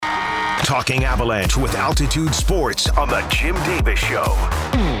Talking Avalanche with Altitude Sports on the Jim Davis Show.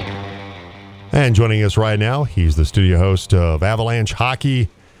 And joining us right now, he's the studio host of Avalanche Hockey.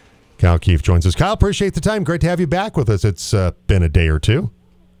 Kyle Keefe joins us. Kyle, appreciate the time. Great to have you back with us. It's been a day or two.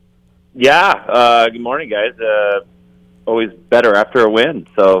 Yeah. Good morning, guys. Always better after a win.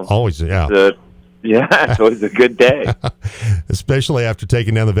 So always, yeah. It's always a good day. Especially after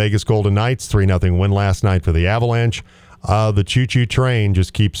taking down the Vegas Golden Knights, 3-0 win last night for the Avalanche. The choo-choo train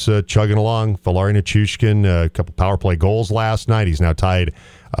just keeps chugging along. Valeri Nichushkin, a couple power play goals last night. He's now tied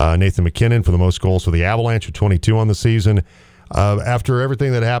Nathan MacKinnon for the most goals for the Avalanche with 22 on the season. After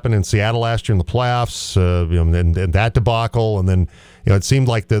everything that happened in Seattle last year in the playoffs, and that debacle, and then it seemed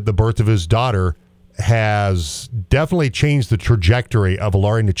like the birth of his daughter has definitely changed the trajectory of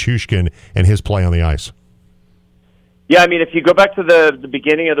Valeri Nichushkin and his play on the ice. Yeah, I mean, if you go back to the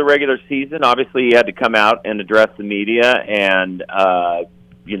beginning of the regular season, obviously he had to come out and address the media and,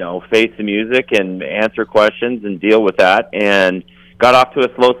 face the music and answer questions and deal with that, and got off to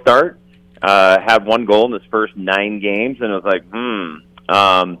a slow start, had one goal in his first 9 games, and it was like,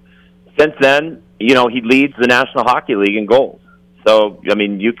 Since then, he leads the National Hockey League in goals. So, I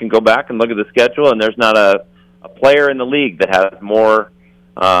mean, you can go back and look at the schedule, and there's not a player in the league that has more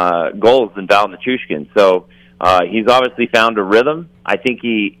goals than Val Nichushkin. So he's obviously found a rhythm. I think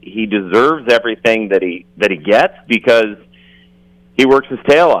he deserves everything that he gets because he works his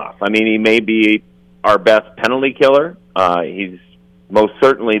tail off. I mean, he may be our best penalty killer. He's most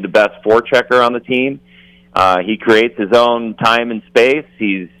certainly the best forechecker on the team. He creates his own time and space.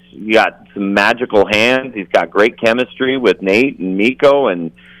 He's got some magical hands. He's got great chemistry with Nate and Mikko,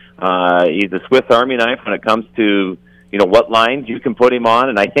 and he's a Swiss Army knife when it comes to what lines you can put him on.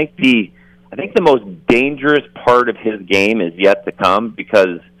 And I think the most dangerous part of his game is yet to come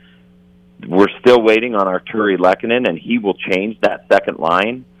because we're still waiting on Arturi Lehkonen, and he will change that second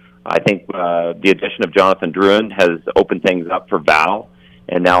line. I think the addition of Jonathan Drouin has opened things up for Val.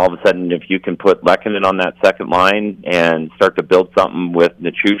 And now all of a sudden, if you can put Lehkonen on that second line and start to build something with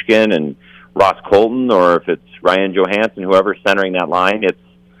Nichushkin and Ross Colton, or if it's Ryan Johansson, whoever's centering that line, it's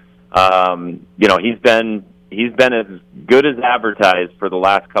he's been as good as advertised for the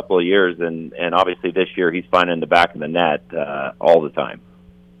last couple of years, and obviously this year he's finding the back of the net all the time.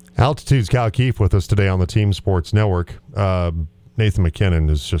 Altitude's Kyle Keefe with us today on the Team Sports Network. Nathan MacKinnon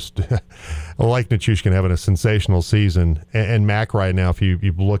is just, like Nichushkin, having a sensational season. And Mac right now, if you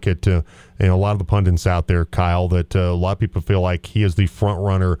look at a lot of the pundits out there, Kyle, that a lot of people feel like he is the front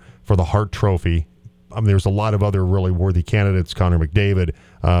runner for the Hart Trophy. I mean, there's a lot of other really worthy candidates: Connor McDavid,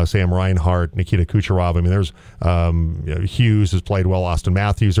 Sam Reinhart, Nikita Kucherov. I mean, there's Hughes has played well, Austin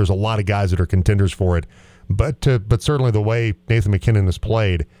Matthews. There's a lot of guys that are contenders for it. But certainly the way Nathan MacKinnon has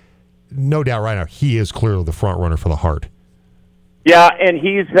played, no doubt right now, he is clearly the front runner for the Hart. Yeah, and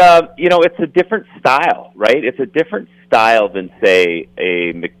he's, it's a different style, right? It's a different style than, say,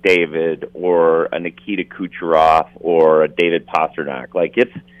 a McDavid or a Nikita Kucherov or a David Pastrnak. Like,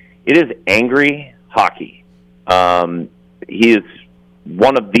 it is angry hockey. He is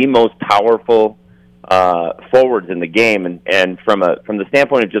one of the most powerful forwards in the game, and from the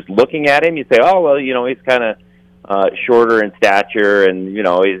standpoint of just looking at him, you say, oh, well, he's kind of shorter in stature, and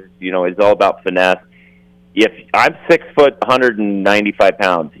he's all about finesse. If I'm 6 foot, 195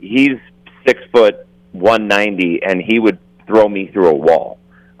 pounds, he's 6 foot, 190, and he would throw me through a wall.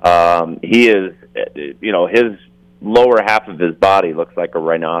 He is, his lower half of his body looks like a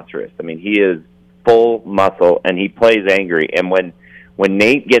rhinoceros. I mean, he is full muscle, and he plays angry. And when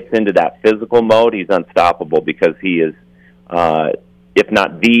Nate gets into that physical mode, he's unstoppable because he is, if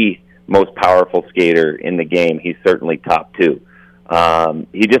not the most powerful skater in the game, he's certainly top 2.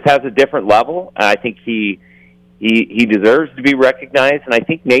 He just has a different level, and I think he deserves to be recognized. And I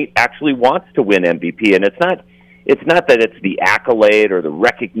think Nate actually wants to win MVP. And it's not that it's the accolade or the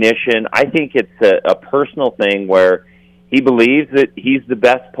recognition. I think it's a personal thing where he believes that he's the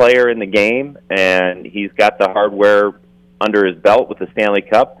best player in the game, and he's got the hardware under his belt with the Stanley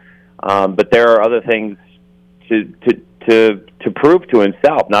Cup. But there are other things to prove to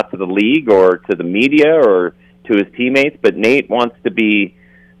himself, not to the league or to the media or to his teammates, but Nate wants to be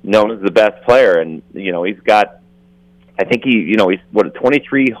known as the best player, and he's got, I think he's a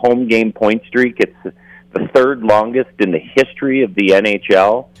 23 home game point streak. It's the third longest in the history of the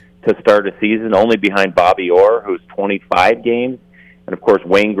NHL to start a season, only behind Bobby Orr, who's 25 games, and of course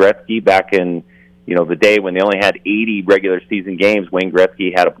Wayne Gretzky back in the day when they only had 80 regular season games. Wayne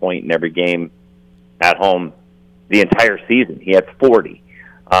Gretzky had a point in every game at home the entire season. He had 40.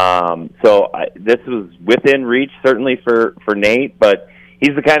 This was within reach, certainly for Nate, but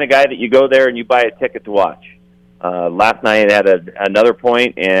he's the kind of guy that you go there and you buy a ticket to watch. Last night had another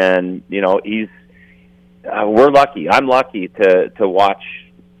point, and we're lucky. I'm lucky to watch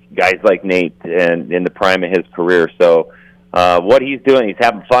guys like Nate and in the prime of his career. So what he's doing, he's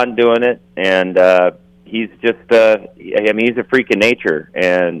having fun doing it, and he's just he's a freak of nature,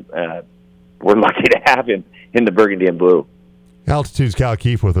 and we're lucky to have him in the burgundy and blue. Altitude's Kyle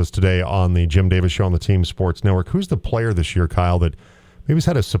Keefe with us today on the Jim Davis Show on the Team Sports Network. Who's the player this year, Kyle, that maybe has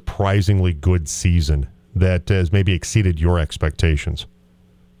had a surprisingly good season that has maybe exceeded your expectations?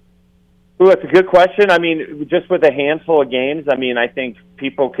 Ooh, that's a good question. I mean, just with a handful of games, I mean, I think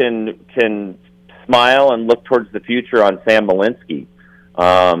people can smile and look towards the future on Sam Malinsky.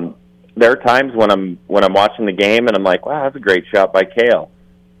 There are times when I'm watching the game and I'm like, wow, that's a great shot by Kale.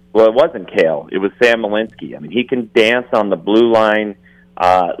 Well, it wasn't Kale. It was Sam Malinsky. I mean, he can dance on the blue line,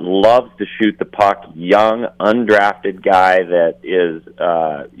 loves to shoot the puck, young, undrafted guy that is,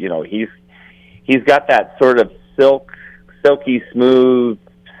 he's got that sort of silky smooth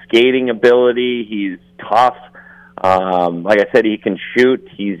skating ability. He's tough. Like I said, he can shoot.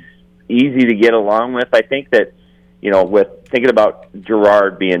 He's easy to get along with. I think that, with thinking about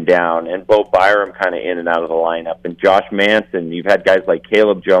Gerard being down and Bo Byram kind of in and out of the lineup and Josh Manson, you've had guys like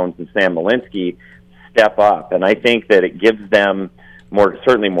Caleb Jones and Sam Malinsky step up. And I think that it gives them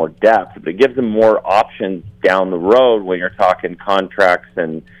certainly more depth, but it gives them more options down the road when you're talking contracts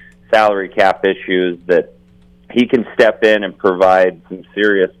and salary cap issues, that he can step in and provide some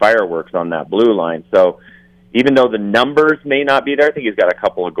serious fireworks on that blue line. So even though the numbers may not be there, I think he's got a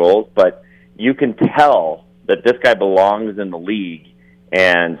couple of goals, but you can tell that this guy belongs in the league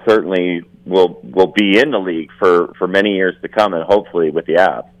and certainly will be in the league for many years to come, and hopefully with the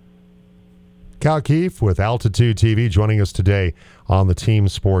Avs. Kyle Keefe with Altitude TV joining us today on the Team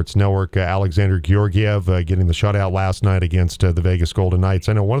Sports Network. Alexander Georgiev getting the shutout last night against the Vegas Golden Knights.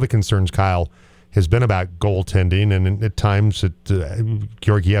 I know one of the concerns, Kyle, has been about goaltending, and at times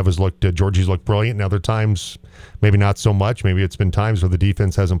Georgiev has Georgie's looked brilliant, and other times maybe not so much. Maybe it's been times where the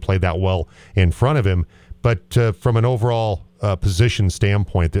defense hasn't played that well in front of him. But from an overall position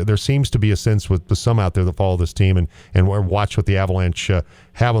standpoint, there seems to be a sense with some out there that follow this team and watch what the Avalanche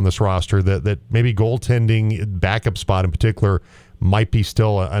have on this roster that maybe goaltending, backup spot in particular, might be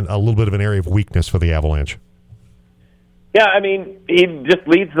still a little bit of an area of weakness for the Avalanche. Yeah, I mean, he just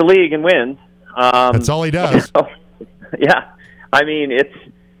leads the league and wins. That's all he does. Yeah, I mean, it's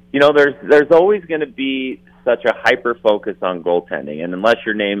there's always going to be such a hyper focus on goaltending, and unless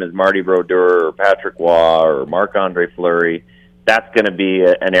your name is Marty Brodeur or Patrick Waugh or Marc-Andre Fleury, that's going to be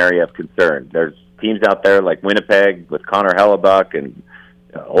an area of concern. There's teams out there like Winnipeg with Connor Hellebuck and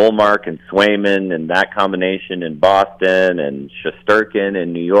Olmark and Swayman and that combination in Boston and Shesterkin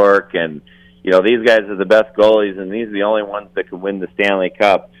in New York, and these guys are the best goalies, and these are the only ones that can win the Stanley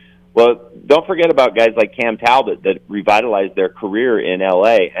Cup. Well, don't forget about guys like Cam Talbot that revitalized their career in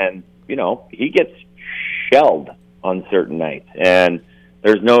L.A., and he gets shelled on certain nights, and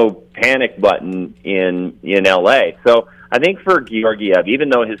there's no panic button in LA. So I think for Georgiev, even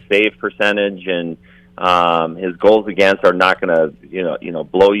though his save percentage and his goals against are not going to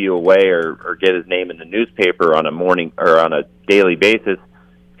blow you away or get his name in the newspaper on a morning or on a daily basis,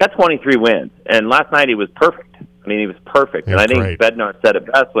 he's got 23 wins, and last night he was perfect. I mean, he was perfect. And I think Bednar said it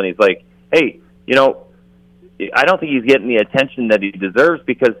best when he's like, hey, I don't think he's getting the attention that he deserves,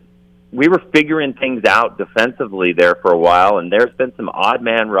 because we were figuring things out defensively there for a while, and there's been some odd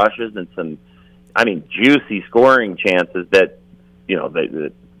man rushes and some, juicy scoring chances that,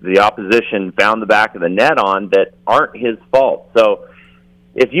 the opposition found the back of the net on that aren't his fault. So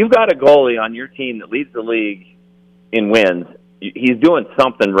if you've got a goalie on your team that leads the league in wins, he's doing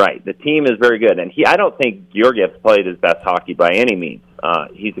something right. The team is very good, and I don't think Georgiev's played his best hockey by any means.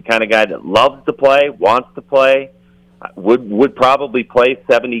 He's the kind of guy that loves to play, wants to play, would probably play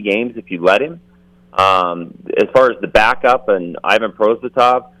 70 games if you let him. As far as the backup and Ivan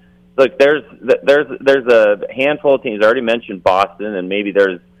Prosvetov, look, there's a handful of teams. I already mentioned Boston, and maybe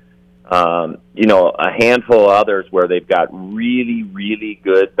there's a handful of others where they've got really, really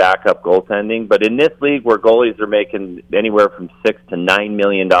good backup goaltending. But in this league, where goalies are making anywhere from $6 to $9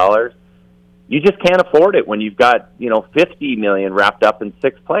 million, you just can't afford it when you've got $50 million wrapped up in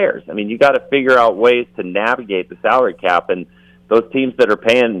 6 players. I mean, you got to figure out ways to navigate the salary cap, and those teams that are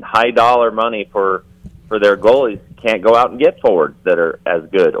paying high dollar money for their goalies can't go out and get forwards that are as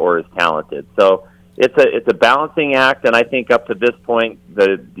good or as talented. So it's a balancing act, and I think up to this point,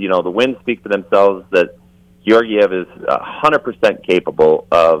 the wins speak for themselves. That Georgiev is 100% capable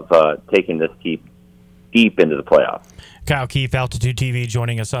of taking this team deep into the playoffs. Kyle Keefe, Altitude TV,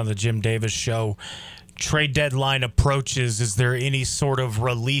 joining us on the Jim Davis Show. trade deadline approaches, is there any sort of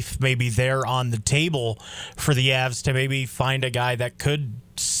relief maybe there on the table for the Avs to maybe find a guy that could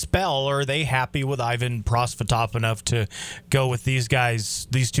spell, or are they happy with Ivan Prosvetov enough to go with these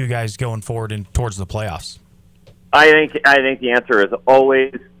two guys going forward and towards the playoffs? I think the answer is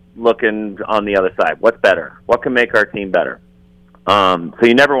always looking on the other side. What's better? What can make our team better? So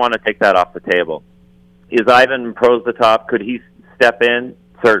you never want to take that off the table. Is Ivan Prosvetov, could he step in?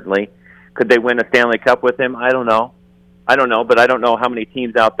 Certainly. Could they win a Stanley Cup with him? I don't know, but I don't know how many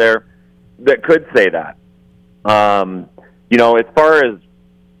teams out there that could say that. As far as,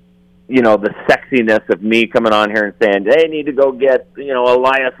 the sexiness of me coming on here and saying, they need to go get,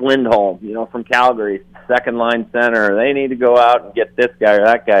 Elias Lindholm, from Calgary, second-line center. They need to go out and get this guy or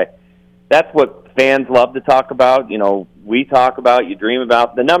that guy. That's what fans love to talk about. We talk about, you dream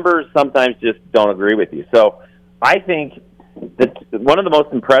about. The numbers sometimes just don't agree with you. So I think that one of the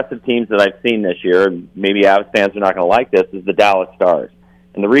most impressive teams that I've seen this year, and maybe Avs fans are not going to like this, is the Dallas Stars.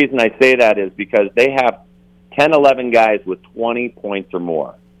 And the reason I say that is because they have 10, 11 guys with 20 points or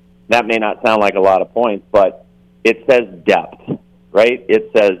more. That may not sound like a lot of points, but it says depth, right?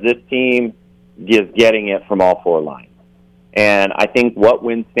 It says this team is getting it from all four lines. And I think what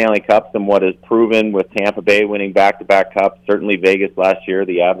wins Stanley Cups and what is proven with Tampa Bay winning back-to-back Cups, certainly Vegas last year,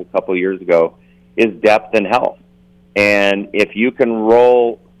 the Avs a couple of years ago, is depth and health. And if you can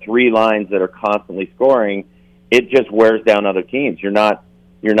roll three lines that are constantly scoring, it just wears down other teams. You're not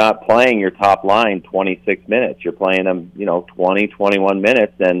playing your top line 26 minutes. You're playing them, 20, 21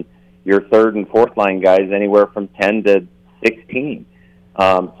 minutes, and your third and fourth line guys anywhere from 10 to 16.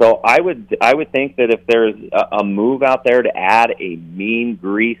 So I would think that if there's a move out there to add a mean,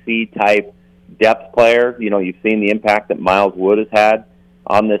 greasy type depth player, you've seen the impact that Miles Wood has had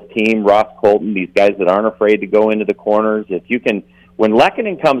on this team, Ross Colton, these guys that aren't afraid to go into the corners. If you can, when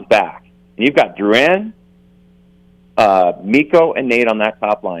Lehkonen comes back, and you've got Drouin, Mikko, and Nate on that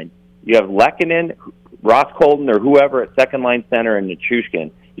top line, you have Lehkonen, Ross Colton, or whoever at second line center, and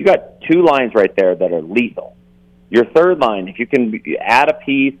Nichushkin. You got two lines right there that are lethal. Your third line, if you can add a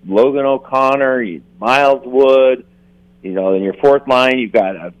piece, Logan O'Connor, Miles Wood, in your fourth line, you've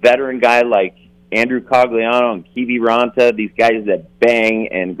got a veteran guy like Andrew Cogliano and Keefe Ranta, these guys that bang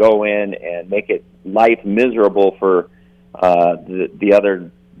and go in and make it life miserable for the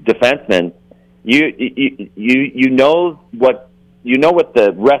other defensemen. You know what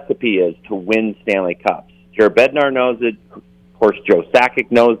the recipe is to win Stanley Cups. Jared Bednar knows it. Of course, Joe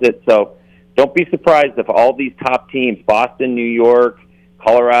Sakic knows it. So don't be surprised if all these top teams, Boston, New York,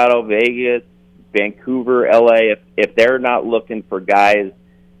 Colorado, Vegas, Vancouver, LA, if they're not looking for guys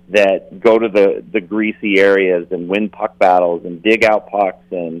that go to the greasy areas and win puck battles and dig out pucks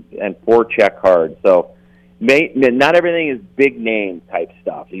and forecheck hard. So not everything is big name type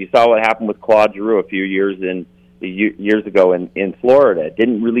stuff. You saw what happened with Claude Giroux a few years ago in Florida. It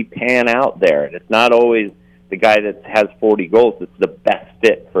didn't really pan out there. It's not always the guy that has 40 goals. It's the best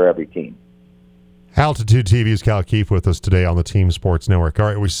fit for every team. Altitude TV's Cal Keefe with us today on the Team Sports Network. All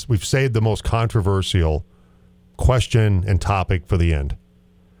right, we've saved the most controversial question and topic for the end.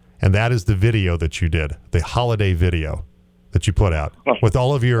 And that is the video that you did, the holiday video that you put out with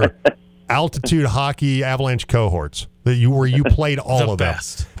all of your altitude hockey Avalanche cohorts where you played all of them.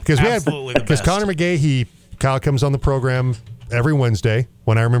 Because Connor McGahey, Kyle comes on the program every Wednesday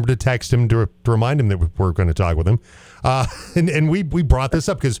when I remember to text him to remind him that we're going to talk with him. And we brought this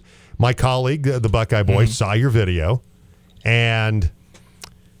up because my colleague, the Buckeye Boy, saw your video. And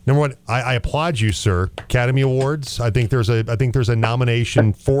number one, I applaud you, sir. Academy Awards. I think there's a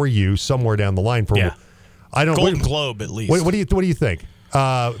nomination for you somewhere down the line for. Yeah. I don't Golden Globe at least. What do you think?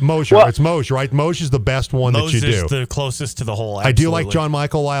 Mosier. Well, it's Mosier, right? Mosier's the best one that you do. Mosier's the closest to the whole. Absolutely. I do like John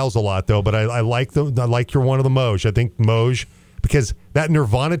Michael Lyles a lot though, but I like your one of the Mosier. I think Mosier, because that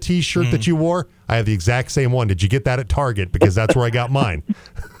Nirvana T-shirt that you wore, I have the exact same one. Did you get that at Target? Because that's where I got mine.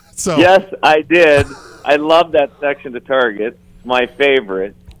 So yes, I did. I love that section of Target. It's my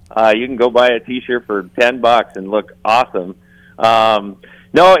favorite. You can go buy a T-shirt for $10 and look awesome.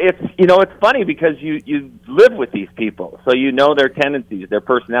 No, it's funny because you live with these people, so you know their tendencies, their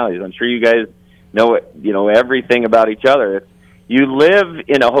personalities. I'm sure you guys know everything about each other. You live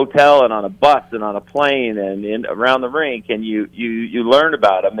in a hotel and on a bus and on a plane and around the rink, and you learn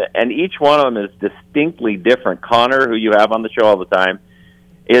about them. And each one of them is distinctly different. Connor, who you have on the show all the time,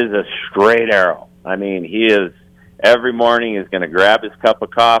 is a straight arrow. I mean, he is. Every morning he's going to grab his cup of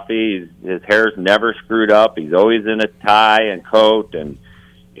coffee. His hair's never screwed up. He's always in a tie and coat, and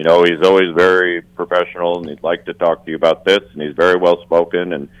he's always very professional, and he'd like to talk to you about this, and he's very well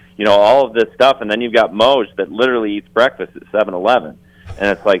spoken, and all of this stuff. And then you've got Moj that literally eats breakfast at 7-Eleven. And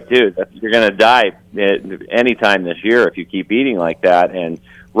it's like, dude, you're going to die anytime this year if you keep eating like that. And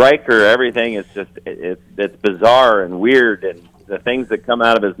Riker, everything is just, it's bizarre and weird, and the things that come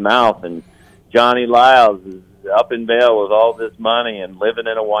out of his mouth. And Johnny Lyles is up in Vail with all this money and living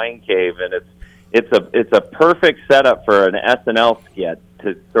in a wine cave, and it's a perfect setup for an SNL skit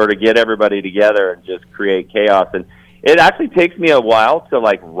to sort of get everybody together and just create chaos. And it actually takes me a while to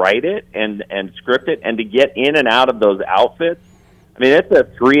like write it and script it, and to get in and out of those outfits. I mean, it's a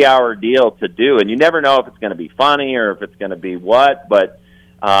 3-hour deal to do, and you never know if it's going to be funny or if it's going to be what. But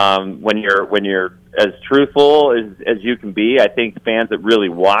when you're as truthful as you can be, I think fans that really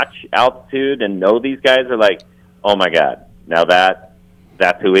watch Altitude and know these guys are like, oh my God, now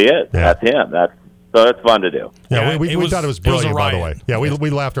that's who he is. Yeah. That's him. So it's fun to do. Yeah, we thought it was brilliant, by the way. Yeah, we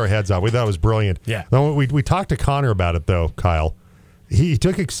laughed our heads off. We thought it was brilliant. Yeah. We talked to Connor about it, though, Kyle. He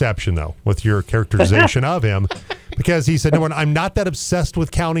took exception, though, with your characterization of him, because he said, no, I'm not that obsessed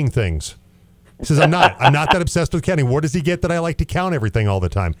with counting things. He says, I'm not that obsessed with counting. Where does he get that I like to count everything all the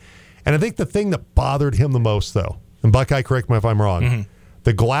time? And I think the thing that bothered him the most, though, and Buckeye, correct me if I'm wrong,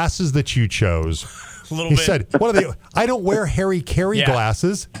 the glasses that you chose. He said, "What are they? I don't wear Harry Carey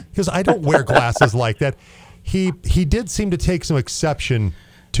glasses because I don't wear glasses like that." He did seem to take some exception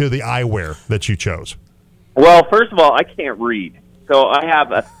to the eyewear that you chose. Well, first of all, I can't read, so I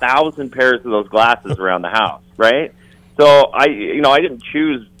have 1,000 pairs of those glasses around the house, right? So I didn't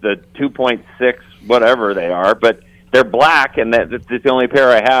choose the 2.6 whatever they are, but they're black, and that's the only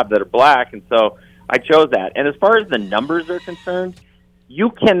pair I have that are black, and so I chose that. And as far as the numbers are concerned, you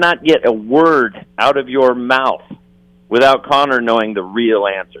cannot get a word out of your mouth without Connor knowing the real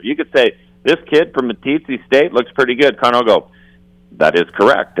answer. You could say, this kid from Meeteetse State looks pretty good. Connor will go, that is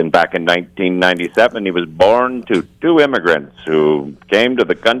correct. And back in 1997, he was born to 2 immigrants who came to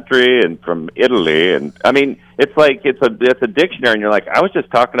the country and from Italy. And I mean, it's like it's a dictionary, and you're like, I was just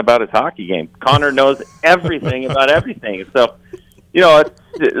talking about his hockey game. Connor knows everything about everything. So,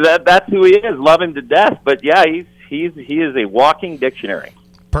 that's who he is. Love him to death. But yeah, he is a walking dictionary.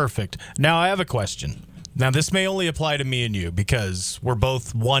 Perfect. Now I have a question. Now this may only apply to me and you because we're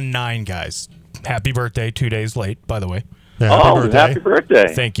both 1-9 guys. Happy birthday 2 days late, by the way. Yeah, happy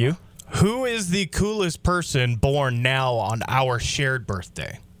birthday. Thank you. Who is the coolest person born now on our shared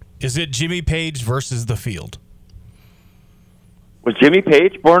birthday? Is it Jimmy Page versus the field? Was Jimmy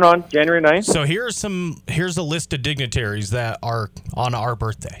Page born on January 9th? So here's a list of dignitaries that are on our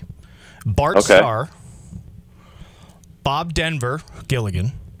birthday. Bart Starr, Bob Denver,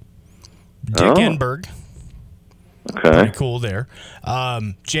 Gilligan, Dick Enberg. Okay. Pretty cool there.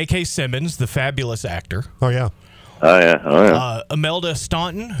 J.K. Simmons, the fabulous actor. Oh, yeah. Oh, yeah. Imelda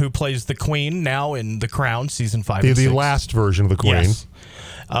Staunton, who plays the Queen now in The Crown, season 5 The last version of the Queen. Yes.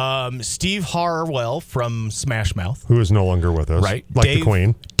 Steve Harwell from Smash Mouth. Who is no longer with us. Right. Like the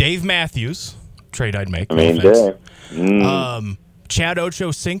Queen. Dave Matthews. Trade I'd make. Dave. Chad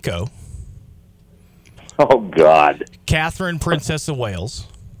Ochocinco. Oh, God. Catherine, Princess of Wales.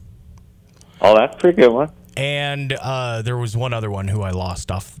 Oh, that's a pretty good one. And there was one other one who I lost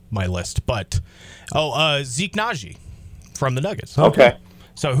off my list. But, Zeke Naji from the Nuggets. Okay.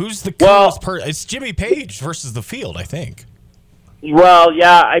 So who's the coolest person? It's Jimmy Page versus the field, I think. Well,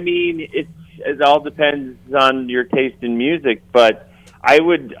 yeah, I mean, it all depends on your taste in music, but I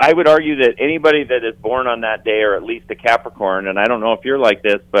would argue that anybody that is born on that day, or at least a Capricorn, and I don't know if you're like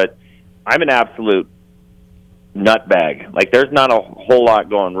this, but I'm an absolute nutbag. Like, there's not a whole lot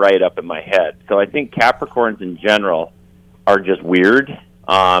going right up in my head. So I think Capricorns in general are just weird,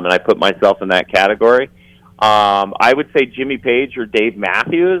 and I put myself in that category. I would say Jimmy Page or Dave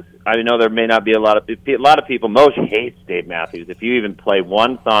Matthews. I know there may not be a lot of people. Moshe hates Dave Matthews. If you even play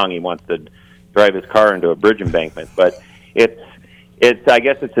one song, he wants to drive his car into a bridge embankment. But it's I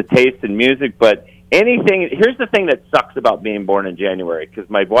guess it's a taste in music. But anything. Here's the thing that sucks about being born in January, because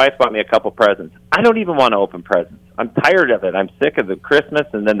my wife bought me a couple presents. I don't even want to open presents. I'm tired of it. I'm sick of the Christmas,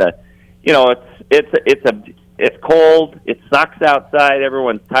 and then it's cold. It sucks outside.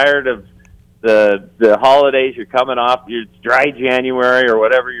 Everyone's tired of the holidays. You're coming off your dry January or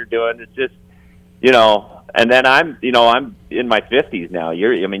whatever you're doing. It's just, and then I'm in my 50s now.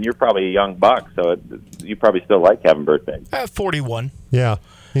 You're probably a young buck, so you probably still like having birthdays. 41. Yeah,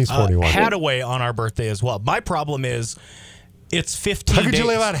 he's 41. Hadaway on our birthday as well. My problem is it's 15 days. How could you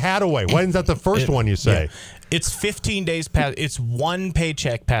leave out Hadaway? Why isn't that the first one you say? Yeah. It's 15 days past. It's one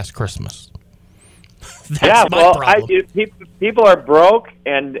paycheck past Christmas. That's my problem. People are broke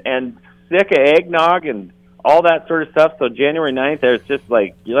and sick of eggnog and all that sort of stuff. So January 9th, it's just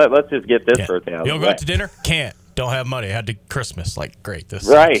like, let's just get this birthday out. You'll go out to dinner? Can't. Don't have money. Had to Christmas. Like, great. This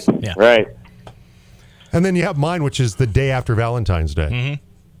right. Sucks. Yeah. Right. And then you have mine, which is the day after Valentine's Day,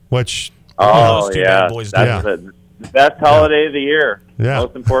 which Oh, those two yeah. bad boys That's do. the best holiday of the year. Yeah.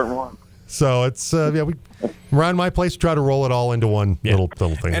 Most important one. so it's we around my place try to roll it all into one little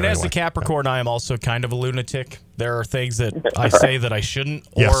thing. And as anyway. a Capricorn, I am also kind of a lunatic. There are things that I say that I shouldn't,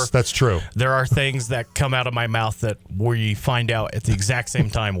 or Yes, that's true. there are things that come out of my mouth that we find out at the exact same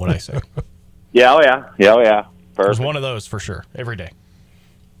time what I say. Yeah, oh yeah. There's Perfect. one of those for sure, every day.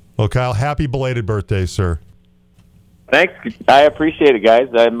 Well, Kyle, happy belated birthday, sir. Thanks. I appreciate it, guys.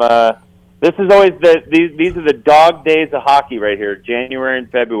 This is always these are the dog days of hockey right here, January and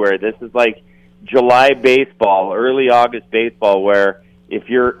February. This is like July baseball, early August baseball, where if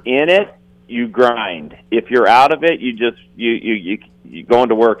you're in it, you grind. If you're out of it, you just you going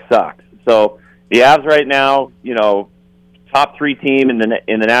to work sucks. So the Avs right now, top 3 team in the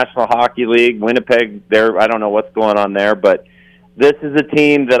National Hockey League. Winnipeg, I don't know what's going on there, but this is a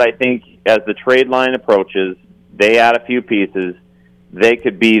team that I think, as the trade line approaches, they add a few pieces, they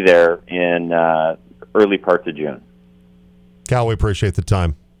could be there in early parts of June. Cal, we appreciate the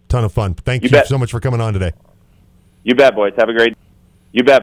time. Ton of fun. Thank you bet. so much for coming on today. You bet, boys. Have a great. You bet.